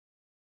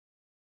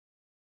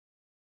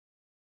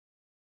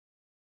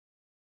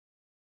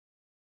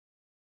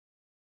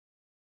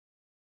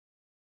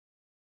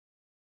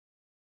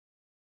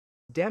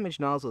Damaged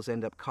nozzles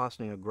end up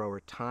costing a grower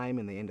time,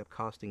 and they end up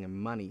costing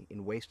him money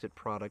in wasted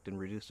product and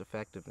reduced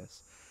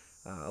effectiveness.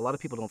 A lot of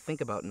people don't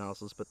think about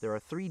nozzles, but there are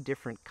three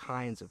different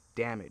kinds of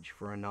damage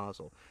for a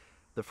nozzle.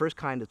 The first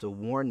kind is a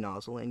worn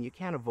nozzle, and you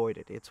can't avoid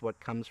it. It's what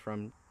comes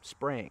from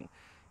spraying.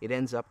 It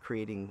ends up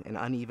creating an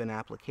uneven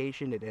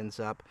application. It ends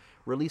up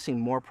releasing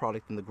more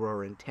product than the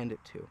grower intended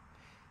to.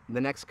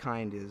 The next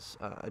kind is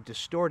a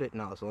distorted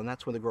nozzle, and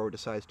that's when the grower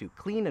decides to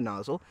clean a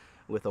nozzle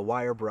with a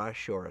wire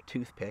brush or a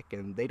toothpick,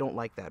 and they don't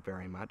like that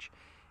very much.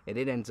 And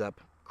it ends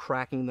up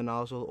cracking the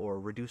nozzle or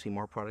reducing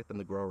more product than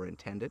the grower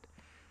intended.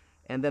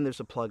 And then there's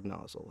a plug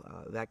nozzle.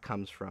 That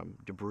comes from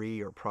debris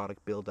or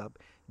product buildup,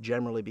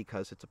 generally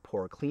because it's a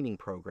poor cleaning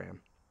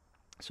program.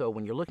 So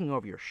when you're looking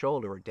over your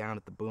shoulder or down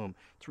at the boom,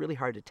 it's really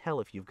hard to tell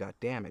if you've got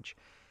damage.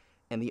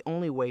 And the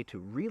only way to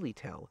really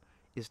tell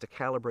is to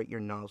calibrate your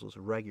nozzles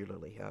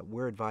regularly.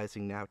 We're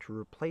advising now to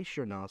replace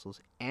your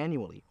nozzles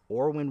annually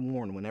or when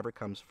worn, whenever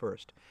comes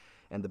first.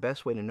 And the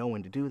best way to know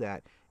when to do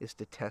that is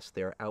to test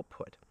their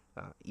output.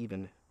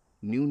 Even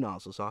new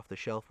nozzles off the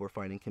shelf, we're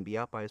finding, can be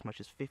out by as much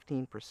as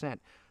 15%,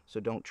 so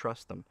don't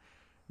trust them.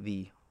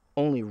 The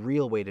only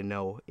real way to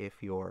know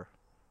if you're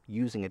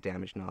using a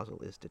damaged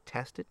nozzle is to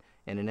test it,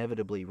 and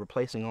inevitably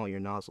replacing all your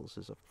nozzles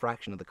is a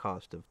fraction of the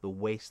cost of the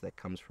waste that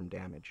comes from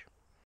damage.